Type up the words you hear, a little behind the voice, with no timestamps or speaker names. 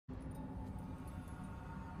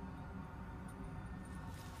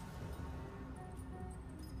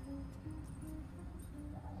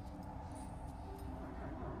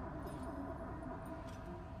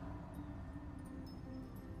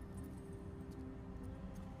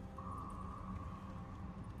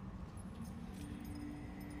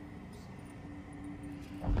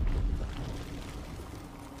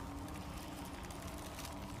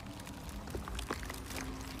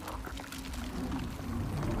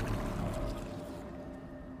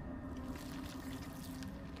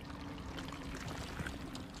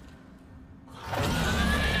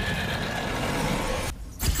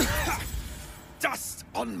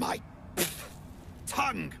My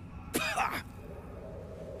tongue!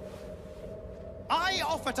 I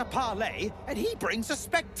offer to parley, and he brings a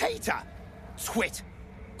spectator! Twit!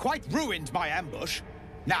 Quite ruined my ambush.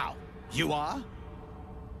 Now, you are?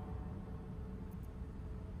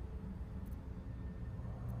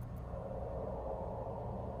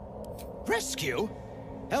 Rescue?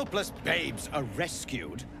 Helpless babes are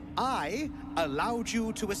rescued. I allowed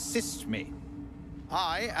you to assist me.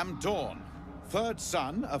 I am Dawn, third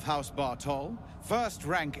son of House Bartol, first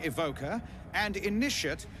rank evoker, and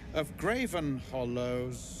initiate of Graven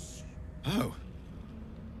Hollows. Oh.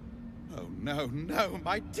 Oh no, no,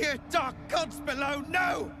 my dear dark gods below,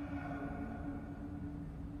 no!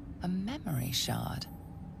 A memory shard.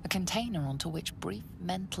 A container onto which brief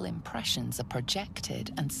mental impressions are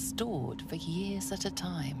projected and stored for years at a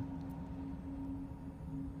time.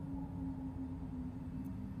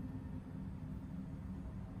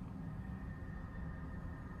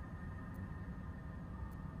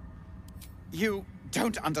 You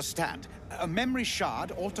don't understand. A memory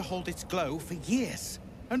shard ought to hold its glow for years.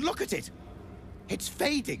 And look at it! It's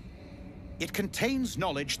fading. It contains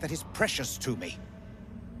knowledge that is precious to me.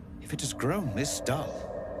 If it has grown this dull,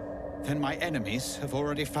 then my enemies have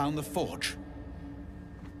already found the forge.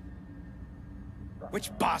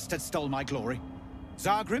 Which bastard stole my glory?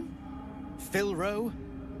 Zargrim? Philro?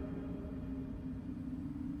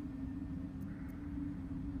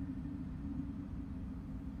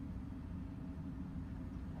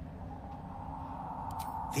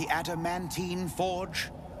 The Adamantine Forge?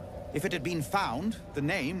 If it had been found, the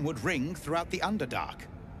name would ring throughout the Underdark.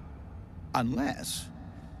 Unless...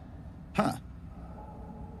 Huh.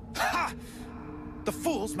 Ha! The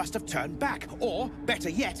fools must have turned back, or, better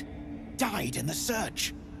yet, died in the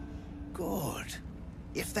search. Good.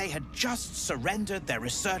 If they had just surrendered their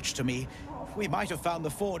research to me, we might have found the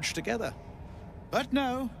forge together. But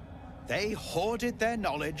no, they hoarded their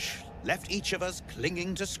knowledge, left each of us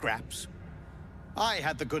clinging to scraps. I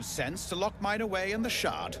had the good sense to lock mine away in the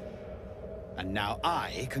shard. And now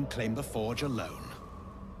I can claim the forge alone.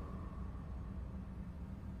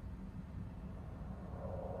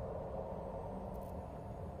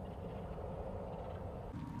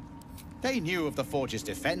 They knew of the forge's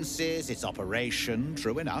defenses, its operation,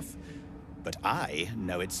 true enough. But I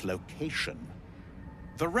know its location.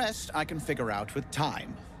 The rest I can figure out with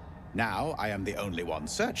time. Now I am the only one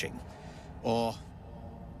searching. Or...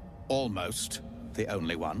 almost the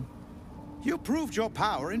only one. You proved your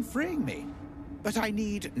power in freeing me. But I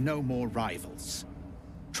need no more rivals.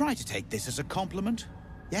 Try to take this as a compliment,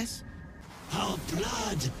 yes? Our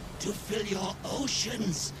blood to fill your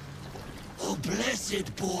oceans. O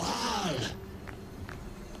blessed Boal!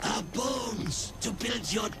 Our bones to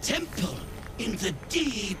build your temple in the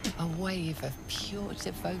deep! A wave of pure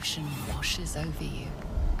devotion washes over you,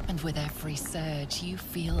 and with every surge you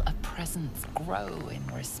feel a presence grow in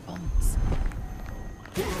response.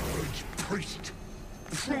 Word, priest!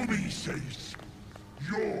 Promises!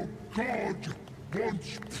 Your god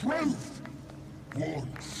wants proof!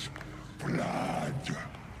 Wants blood!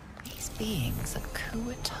 These beings are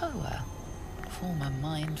Kuatoa, former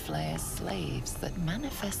Mind Flayer's slaves that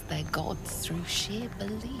manifest their gods through sheer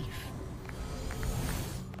belief.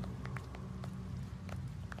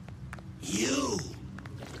 You!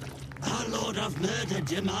 Our Lord of Murder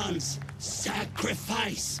demands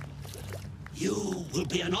sacrifice! You will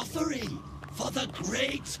be an offering for the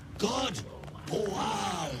great god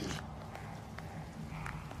Boal!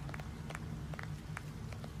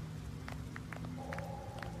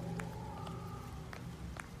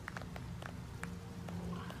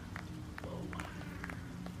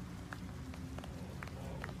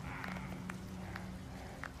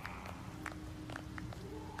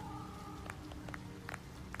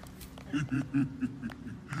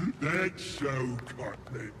 That's so,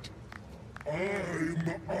 Cutlet. I'm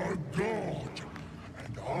a god,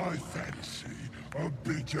 and I fancy a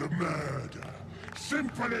bit of murder.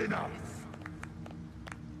 Simple enough.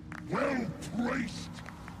 Well, priest,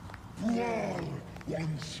 Wyll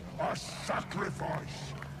wants a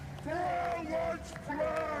sacrifice. For all wants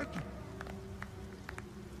blood!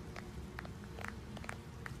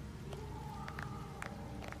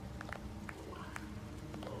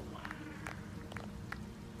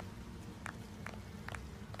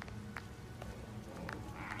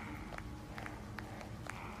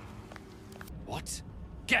 What?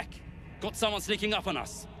 Gek! Got someone sneaking up on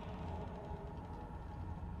us!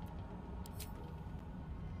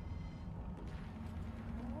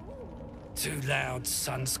 Too loud,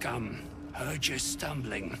 sun scum. Heard you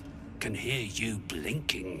stumbling. Can hear you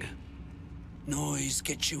blinking. Noise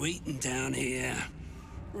gets you eaten down here.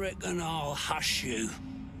 Reckon I'll hush you.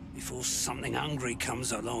 before something hungry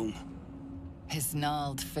comes along. His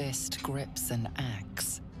gnarled fist grips an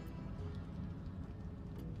axe.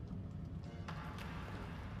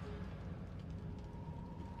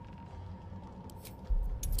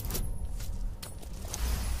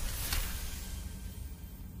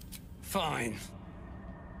 Fine.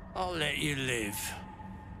 I'll let you live.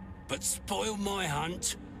 But spoil my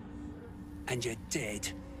hunt, and you're dead.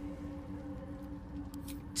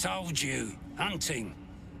 Told you, hunting.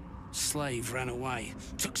 Slave ran away,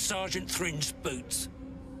 took Sergeant Thrin's boots.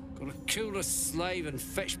 Gotta kill the slave and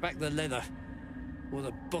fetch back the leather. Or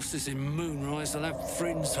the bosses in Moonrise will have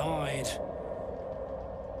Thrin's hide.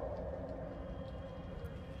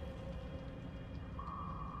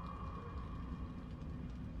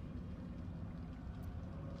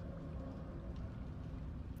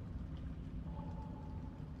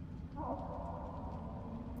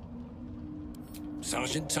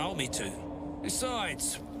 Sergeant told me to.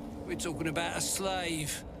 Besides, we're talking about a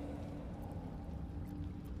slave.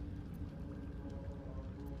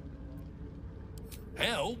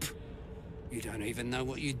 Help? You don't even know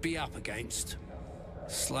what you'd be up against.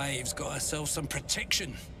 Slave's got herself some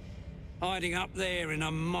protection. Hiding up there in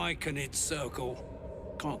a myconid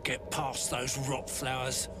circle. Can't get past those rot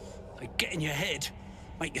flowers. They get in your head,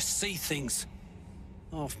 make you see things.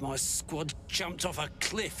 Half my squad jumped off a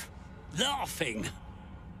cliff, laughing.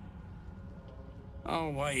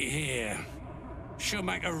 I'll wait here. She'll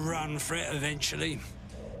make a run for it eventually.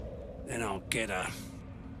 Then I'll get her.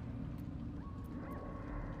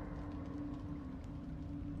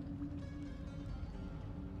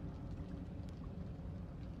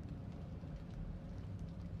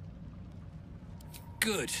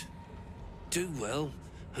 Good. Do well,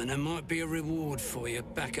 and there might be a reward for you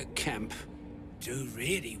back at camp. Do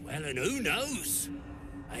really well, and who knows?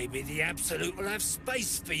 Maybe the Absolute will have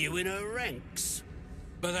space for you in her ranks.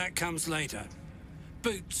 But that comes later.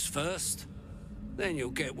 Boots first, then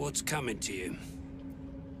you'll get what's coming to you.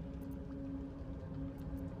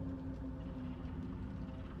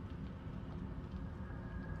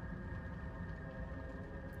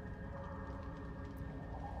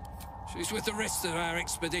 She's with the rest of our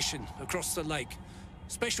expedition across the lake.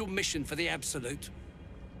 Special mission for the Absolute.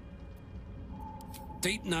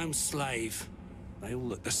 Deep Gnome slave. They all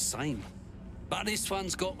look the same. But this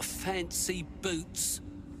one's got fancy boots.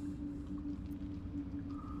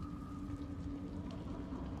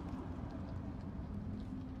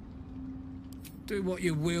 Do what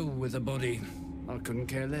you will with the body. I couldn't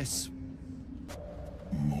care less.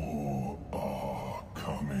 More are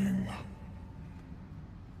coming.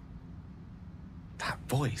 That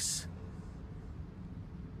voice.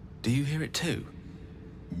 Do you hear it too?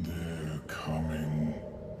 They're coming.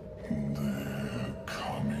 They're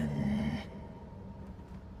coming.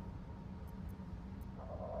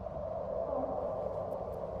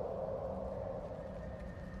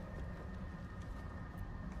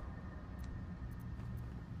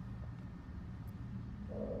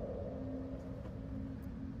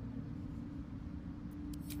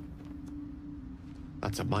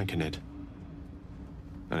 That's a myconid.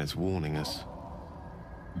 And it's warning us.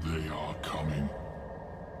 They are coming.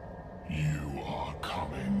 You are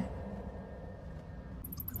coming.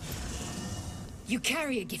 You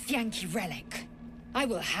carry a Githyanki relic. I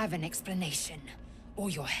will have an explanation. Or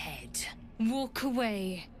your head. Walk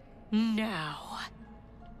away. Now.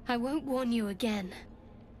 I won't warn you again.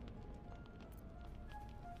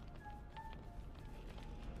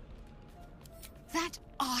 That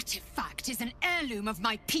artifact is an heirloom of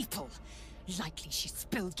my people. Likely she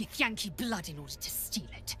spilled Githyanki blood in order to steal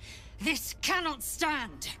it. This cannot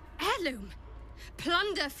stand. Heirloom?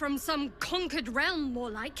 Plunder from some conquered realm,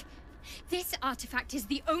 more like. This artifact is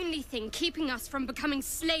the only thing keeping us from becoming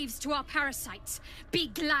slaves to our parasites. Be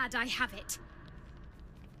glad I have it.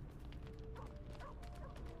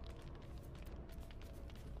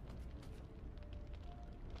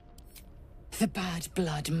 The bad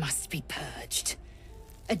blood must be purged.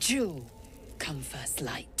 A jewel come first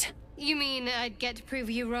light. You mean I'd get to prove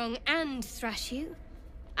you wrong and thrash you?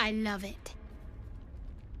 I love it.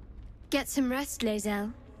 Get some rest,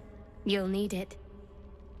 Lae'zel. You'll need it.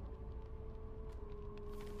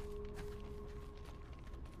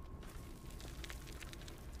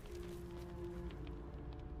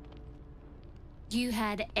 You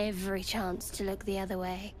had every chance to look the other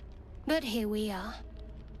way. But here we are.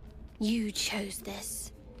 You chose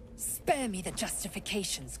this. Spare me the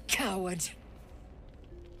justifications, coward.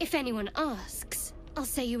 If anyone asks, I'll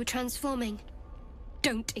say you were transforming.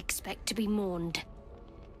 Don't expect to be mourned.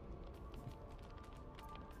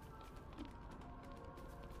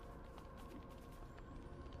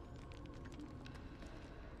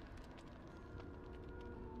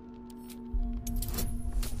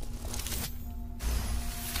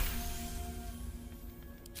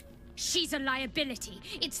 She's a liability.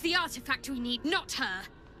 It's the artifact we need, not her.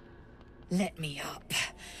 Let me up,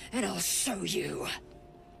 and I'll show you.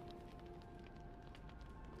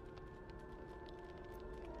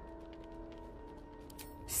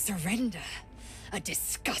 Surrender. A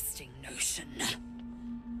disgusting notion.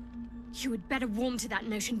 You had better warm to that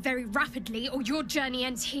notion very rapidly, or your journey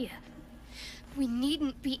ends here. We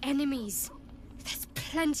needn't be enemies. There's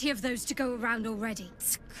plenty of those to go around already.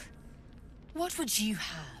 What would you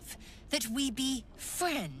have? That we be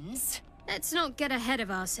friends? Let's not get ahead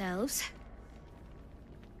of ourselves.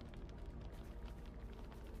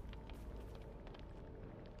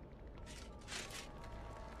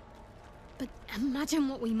 But imagine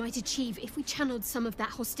what we might achieve if we channeled some of that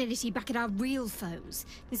hostility back at our real foes,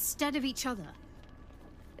 instead of each other.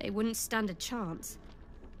 They wouldn't stand a chance.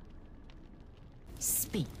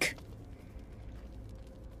 Speak.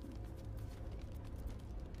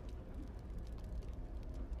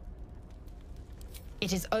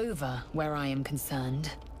 It is over where I am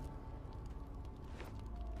concerned.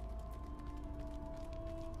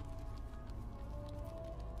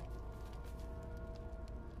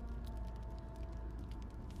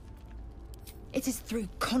 It is through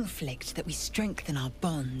conflict that we strengthen our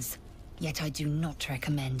bonds. Yet I do not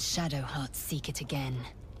recommend Shadowheart seek it again.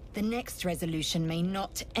 The next resolution may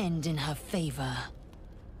not end in her favor.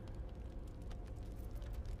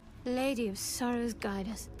 Lady of Sorrows, guide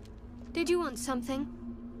us. Did you want something?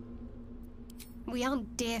 We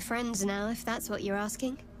aren't dear friends now, if that's what you're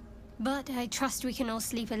asking. But I trust we can all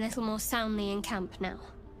sleep a little more soundly in camp now.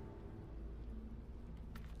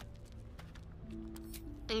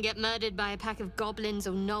 And get murdered by a pack of goblins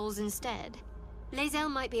or gnolls instead.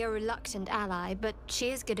 Lae'zel might be a reluctant ally, but she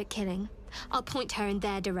is good at killing. I'll point her in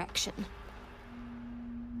their direction.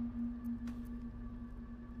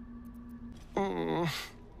 Oh,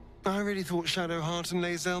 I really thought Shadowheart and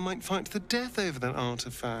Lae'zel might fight to the death over that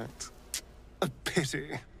artifact. A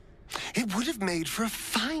pity. It would have made for a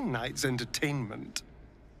fine night's entertainment.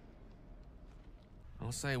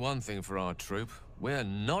 I'll say one thing for our troop. We're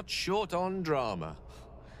not short on drama.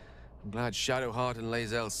 I'm glad Shadowheart and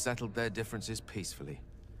Lae'zel settled their differences peacefully.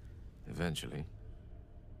 Eventually.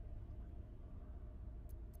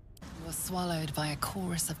 You are swallowed by a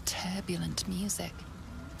chorus of turbulent music.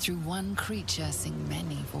 Through one creature sing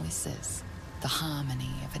many voices. The harmony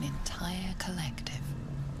of an entire collective.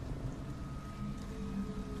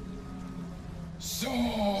 Sovereign!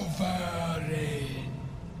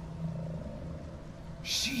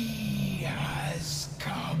 She has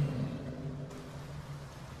come.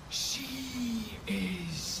 She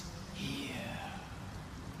is here.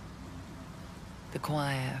 The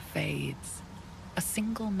choir fades. A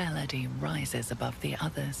single melody rises above the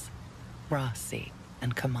others, brassy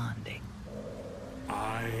and commanding.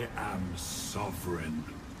 I am sovereign.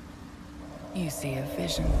 You see a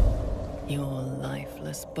vision. Your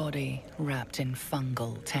lifeless body wrapped in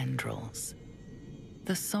fungal tendrils.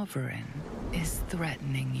 The Sovereign is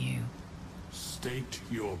threatening you. State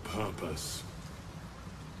your purpose.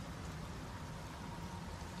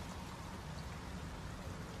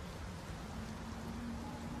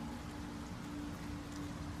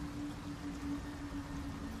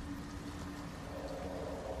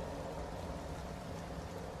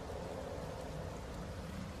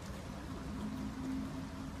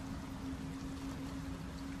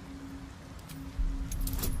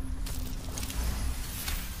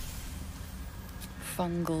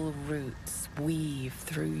 Fungal roots weave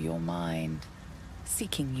through your mind,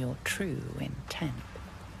 seeking your true intent.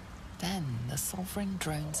 Then the Sovereign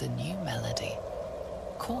drones a new melody,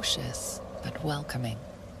 cautious but welcoming.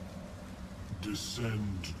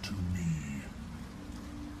 Descend to me.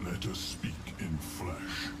 Let us speak in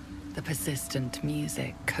flesh. The persistent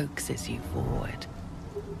music coaxes you forward.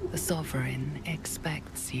 The Sovereign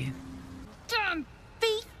expects you. Damn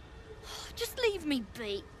thief! Just leave me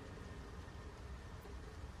be.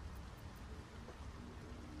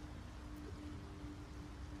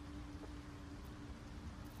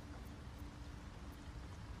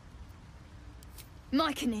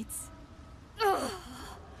 Myconids.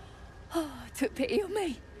 Oh, took pity on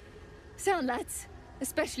me. Sound lads,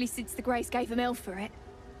 especially since the Greys gave them hell for it.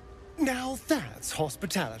 Now that's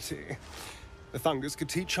hospitality. The fungus could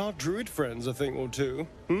teach our druid friends a thing or two.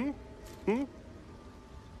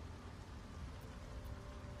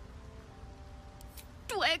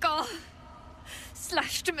 Dwegar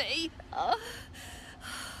slashed me.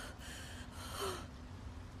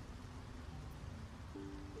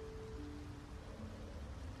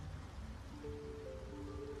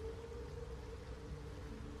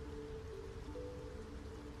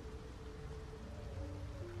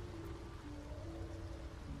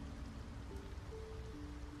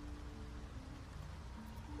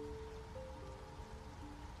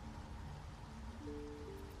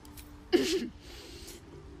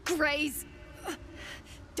 Greys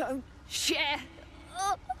don't share.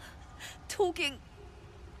 Talking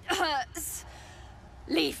hurts.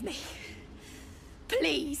 Leave me.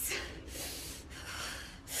 Please.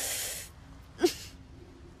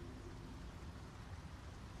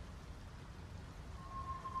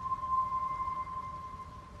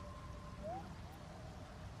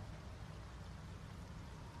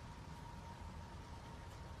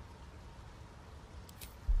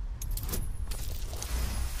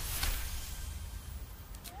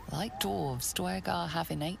 Like dwarves, Duergar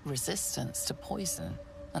have innate resistance to poison,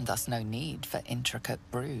 and thus no need for intricate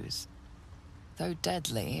brews. Though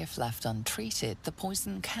deadly if left untreated, the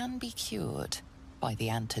poison can be cured by the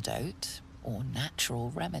antidote or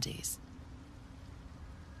natural remedies.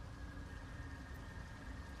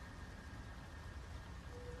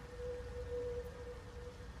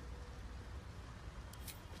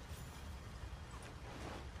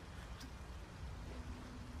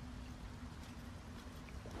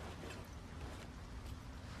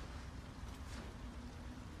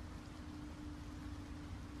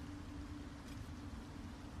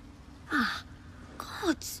 Ah,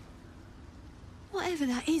 gods. Whatever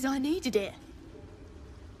that is, I needed it.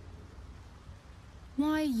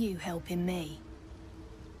 Why are you helping me?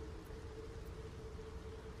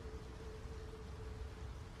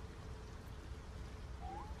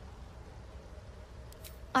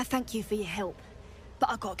 I thank you for your help, but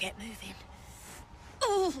I gotta get moving.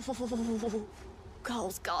 Oh,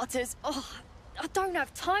 Carl's garters. Oh, I don't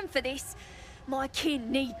have time for this. My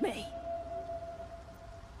kin need me.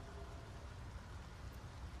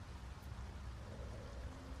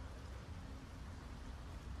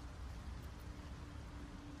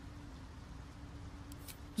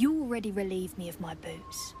 You already relieved me of my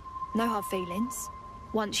boots. No hard feelings.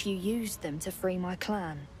 Once you used them to free my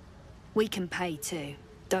clan. We can pay too,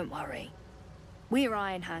 don't worry. We're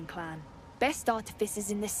Iron Hand Clan, best artificers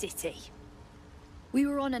in the city. We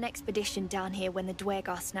were on an expedition down here when the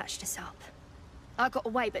Duergar snatched us up. I got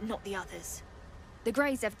away, but not the others. The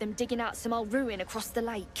Greys have them digging out some old ruin across the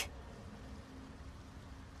lake.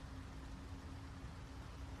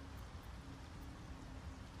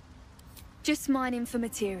 Just mining for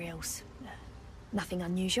materials. Nothing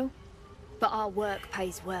unusual. But our work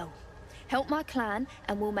pays well. Help my clan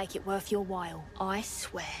and we'll make it worth your while, I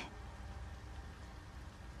swear.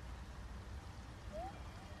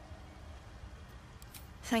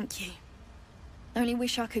 Thank you. Only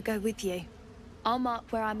wish I could go with you. I'll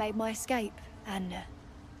mark where I made my escape, and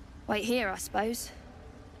wait here, I suppose.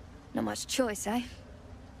 Not much choice, eh?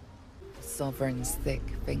 Sovereign's thick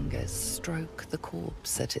fingers stroke the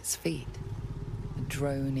corpse at its feet. A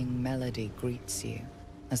droning melody greets you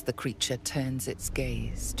as the creature turns its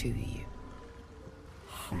gaze to you.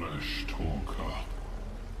 Flesh talker,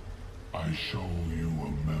 I show you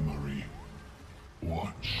a memory.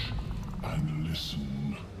 Watch and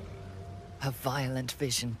listen. A violent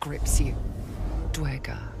vision grips you.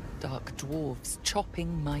 Duergar, dark dwarves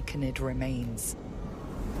chopping myconid remains.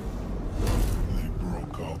 They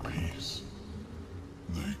broke our peace.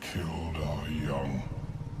 They killed our young.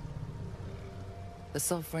 The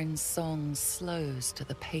Sovereign's song slows to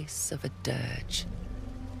the pace of a dirge.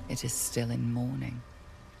 It is still in mourning.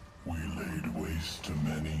 We laid waste to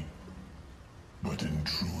many, but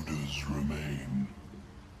intruders remain.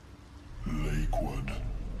 Lakeward.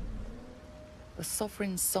 The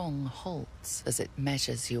Sovereign's song halts as it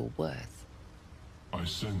measures your worth. I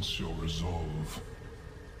sense your resolve.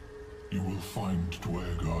 You will find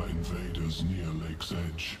Duergar invaders near Lake's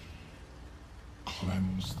edge.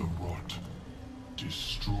 Cleanse the rot.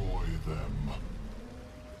 Destroy them.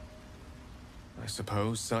 I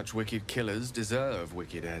suppose such wicked killers deserve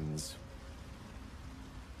wicked ends.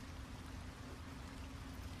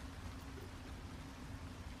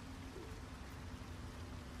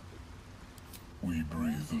 We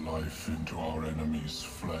breathe life into our enemy's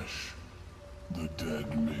flesh. The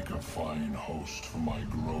dead make a fine host for my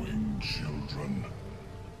growing children.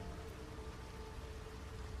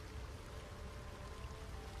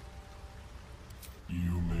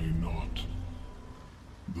 You may not.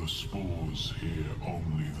 The spores hear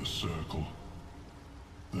only the circle.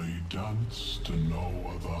 They dance to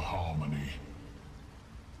no other harmony.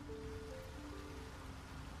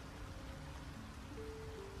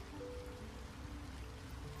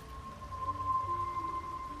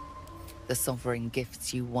 The Sovereign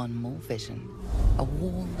gifts you one more vision. A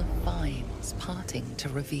wall of vines parting to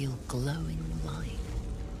reveal glowing light.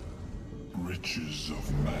 Riches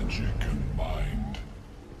of magic and mind.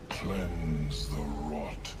 Cleanse the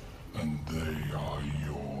rot, and they are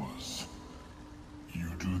yours. You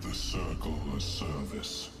do the circle a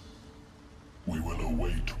service. We will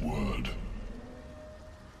await word.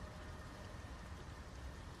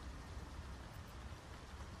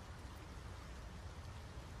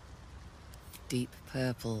 Deep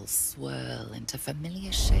purples swirl into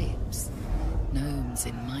familiar shapes. Gnomes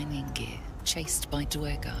in mining gear, chased by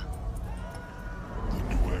Dweger.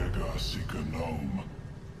 The Dweger seek a gnome.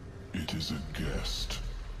 It is a guest.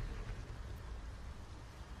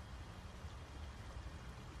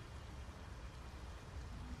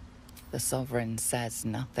 The Sovereign says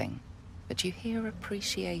nothing, but you hear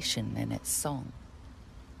appreciation in its song.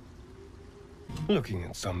 Looking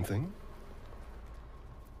at something?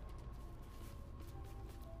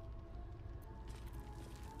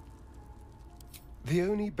 The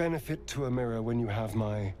only benefit to a mirror when you have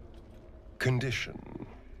my condition,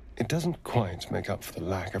 it doesn't quite make up for the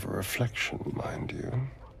lack of a reflection, mind you.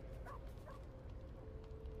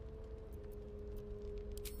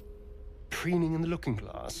 Preening in the looking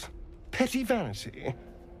glass. Petty vanity.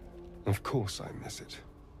 Of course I miss it.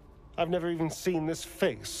 I've never even seen this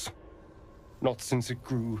face. Not since it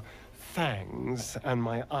grew fangs and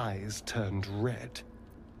my eyes turned red.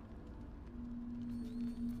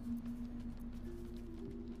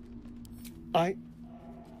 I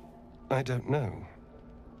don't know.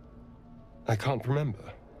 I can't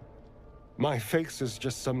remember. My face is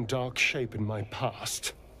just some dark shape in my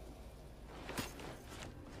past.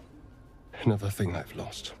 Another thing I've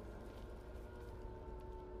lost.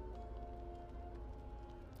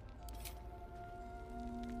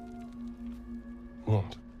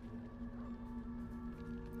 What?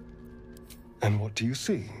 And what do you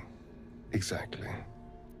see, exactly?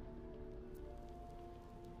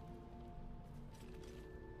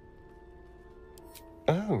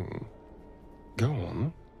 Oh, go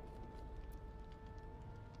on.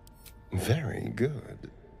 Very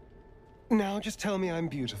good. Now just tell me I'm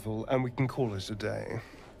beautiful and we can call it a day.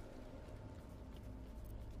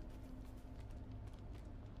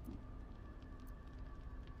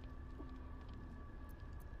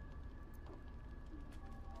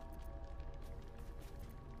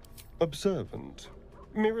 Observant.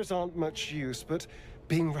 Mirrors aren't much use, but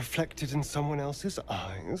being reflected in someone else's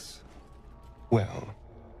eyes? Well,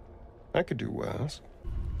 I could do worse.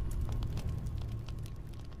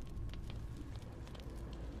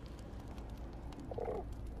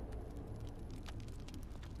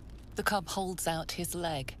 The cub holds out his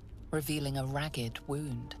leg, revealing a ragged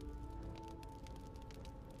wound.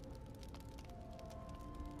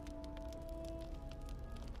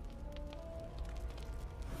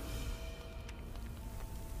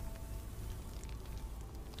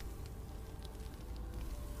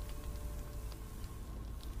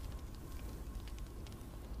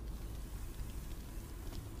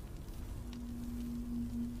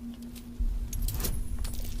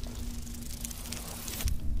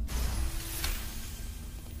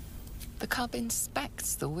 The cub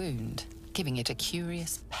inspects the wound, giving it a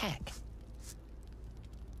curious peck.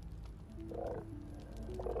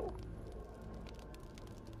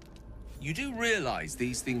 You do realize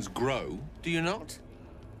these things grow, do you not?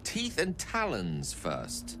 Teeth and talons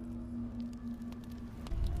first.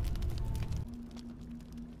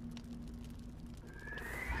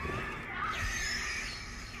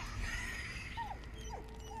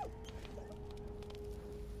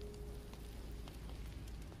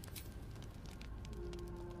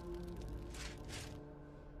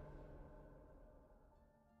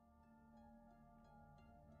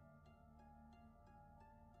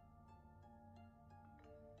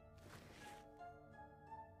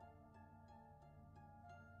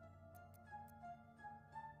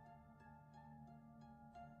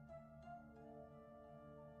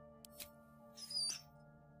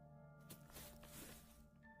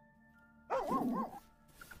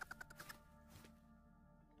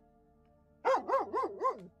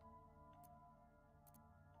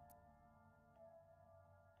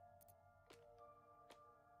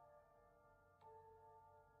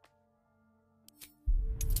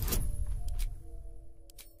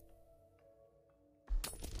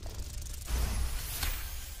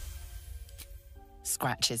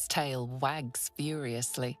 Scratch's tail wags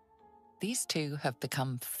furiously. These two have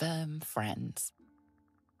become firm friends.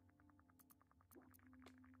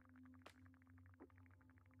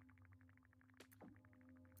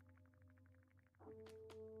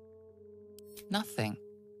 Nothing.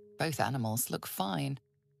 Both animals look fine,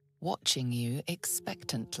 watching you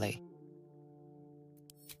expectantly.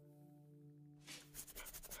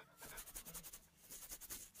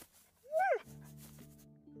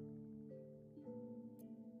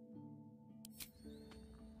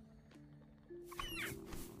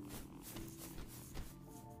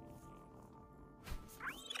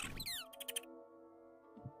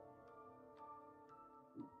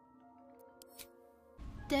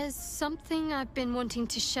 There's something I've been wanting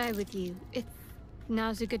to share with you, if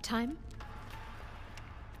now's a good time.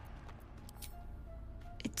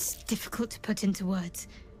 It's difficult to put into words.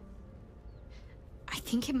 I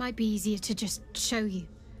think it might be easier to just show you.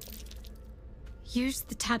 Use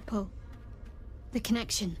the tadpole. The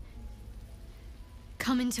connection.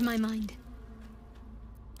 Come into my mind.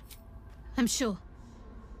 I'm sure.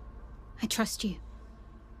 I trust you.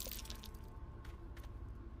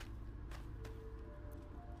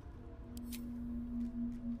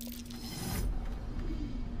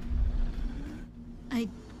 I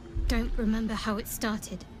don't remember how it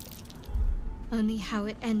started. Only how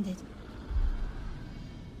it ended.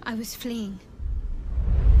 I was fleeing.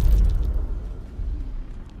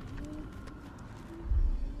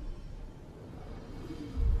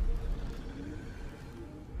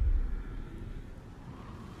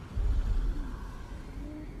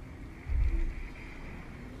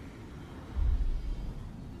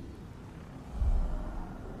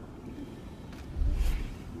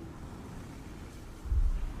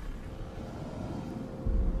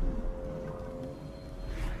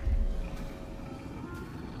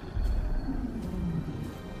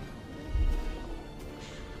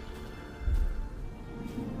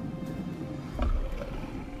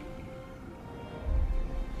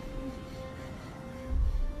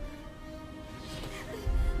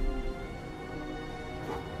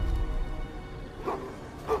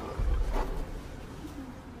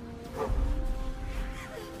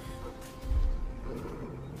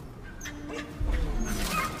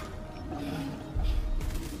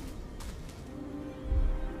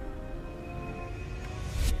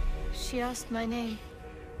 She asked my name.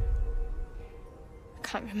 I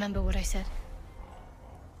can't remember what I said.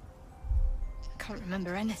 I can't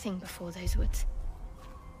remember anything before those words.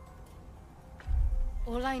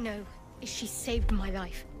 All I know is she saved my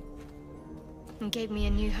life and gave me a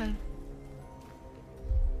new home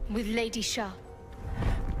with Lady Shah.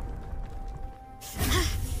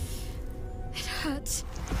 It hurts.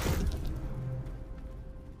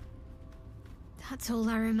 That's all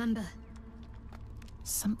I remember.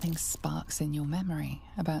 Something sparks in your memory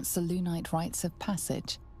about Selûnite rites of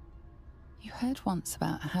passage. You heard once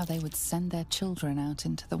about how they would send their children out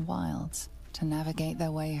into the wilds to navigate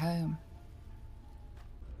their way home.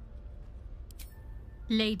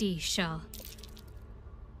 Lady Shah.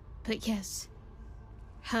 But yes,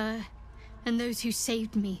 her and those who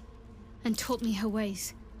saved me and taught me her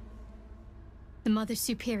ways. The Mother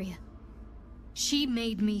Superior. She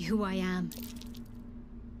made me who I am.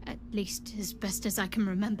 At least as best as I can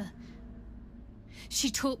remember. She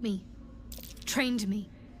taught me, trained me,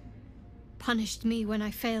 punished me when I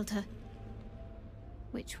failed her,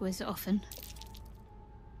 which was often.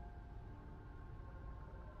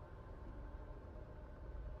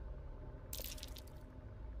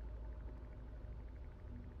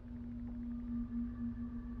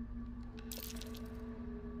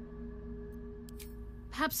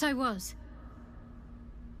 Perhaps I was.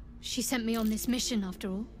 She sent me on this mission, after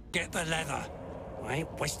all. Get the leather. I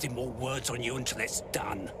ain't wasting more words on you until it's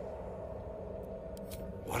done.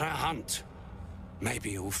 What a hunt.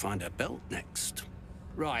 Maybe you'll find a belt next.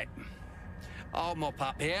 Right. I'll mop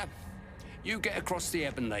up here. You get across the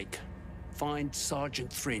Ebon Lake. Find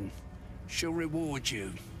Sergeant Thrin. She'll reward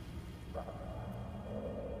you.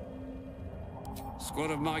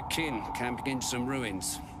 Squad of my kin camping in some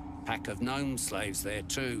ruins. Pack of gnome slaves there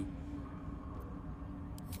too.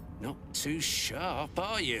 Not too sharp,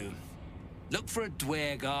 are you? Look for a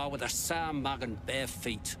Dwergar with a sour mug and bare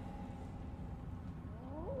feet.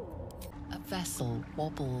 A vessel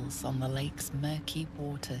wobbles on the lake's murky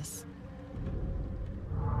waters.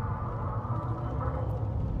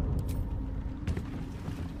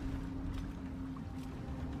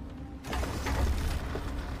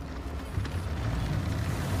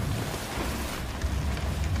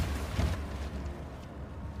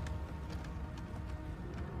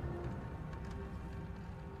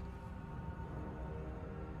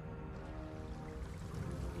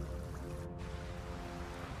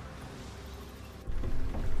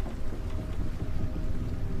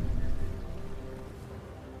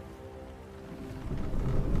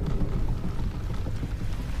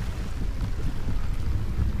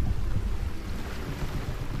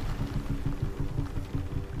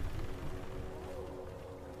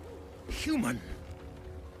 Human,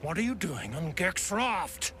 what are you doing on Gek's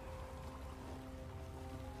raft?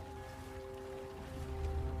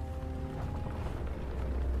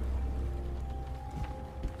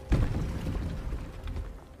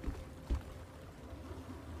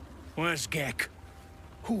 Where's Gek?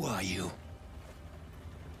 Who are you?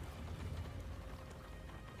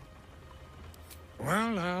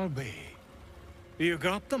 Well, I'll be. You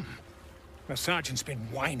got them? The sergeant's been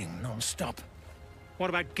whining non-stop. What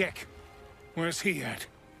about Gek? Where's he at?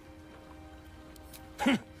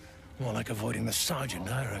 More like avoiding the sergeant,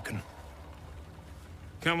 I reckon.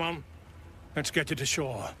 Come on. Let's get you to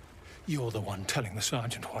shore. You're the one telling the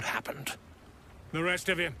sergeant what happened. The rest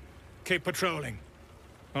of you, keep patrolling.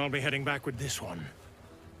 I'll be heading back with this one.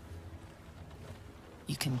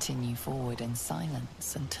 You continue forward in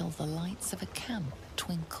silence until the lights of a camp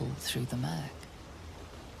twinkle through the murk.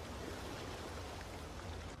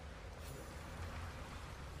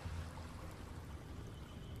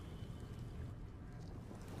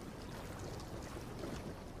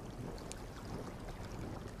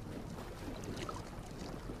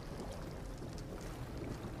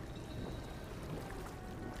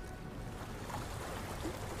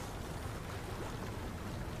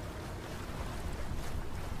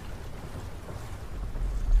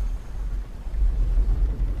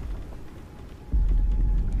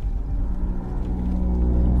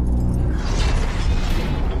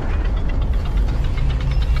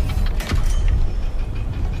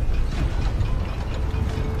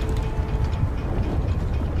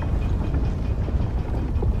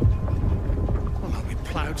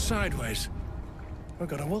 Sideways. We've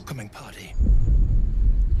got a welcoming party.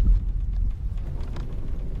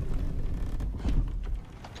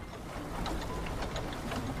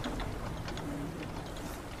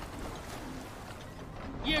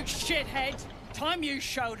 You shithead! Time you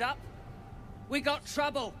showed up. We got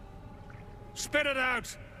trouble. Spit it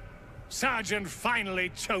out! Sergeant finally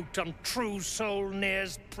choked on True Soul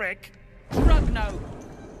Near's prick. Rugno!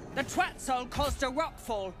 The twat soul caused a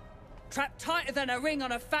rockfall. Trapped tighter than a ring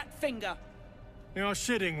on a fat finger. You're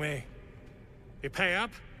shitting me. You pay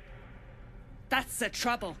up? That's the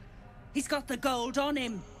trouble. He's got the gold on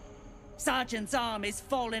him. Sergeant's arm is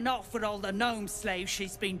falling off with all the gnome slaves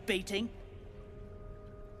she's been beating.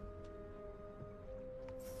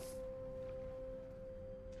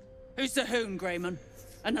 Who's the hoon, Greyman?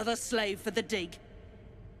 Another slave for the dig?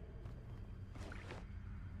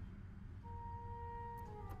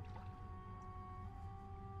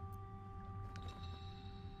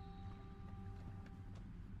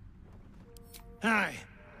 Aye.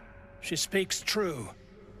 She speaks true.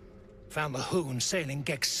 Found the hoon sailing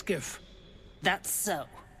Gek's skiff. That's so.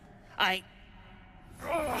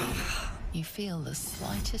 You feel the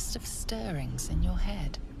slightest of stirrings in your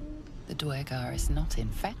head. The Duergar is not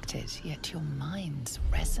infected, yet your minds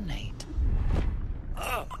resonate.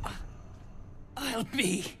 I'll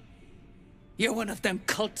be. You're one of them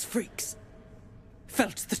cult freaks.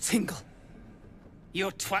 Felt the tingle. Your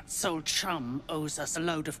twat-soul chum owes us a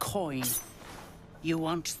load of coin. You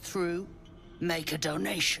want through? Make a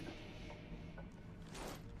donation.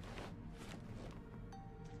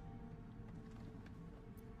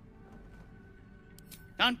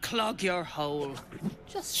 Unclog your hole.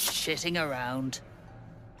 Just shitting around.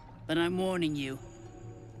 But I'm warning you.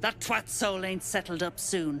 That twat soul ain't settled up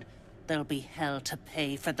soon. There'll be hell to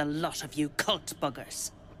pay for the lot of you cult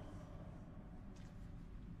buggers.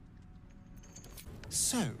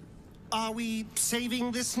 So, are we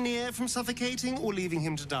saving this Near from suffocating or leaving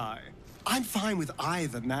him to die? I'm fine with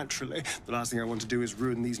either, naturally. The last thing I want to do is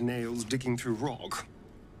ruin these nails digging through rock.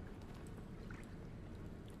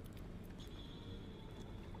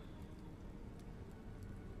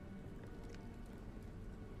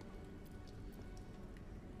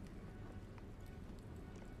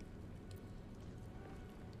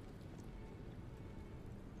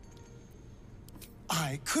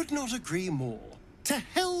 I could not agree more. To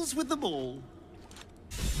hells with them all.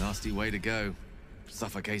 Nasty way to go.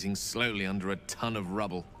 Suffocating slowly under a ton of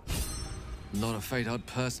rubble. Not a fate I'd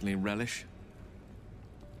personally relish.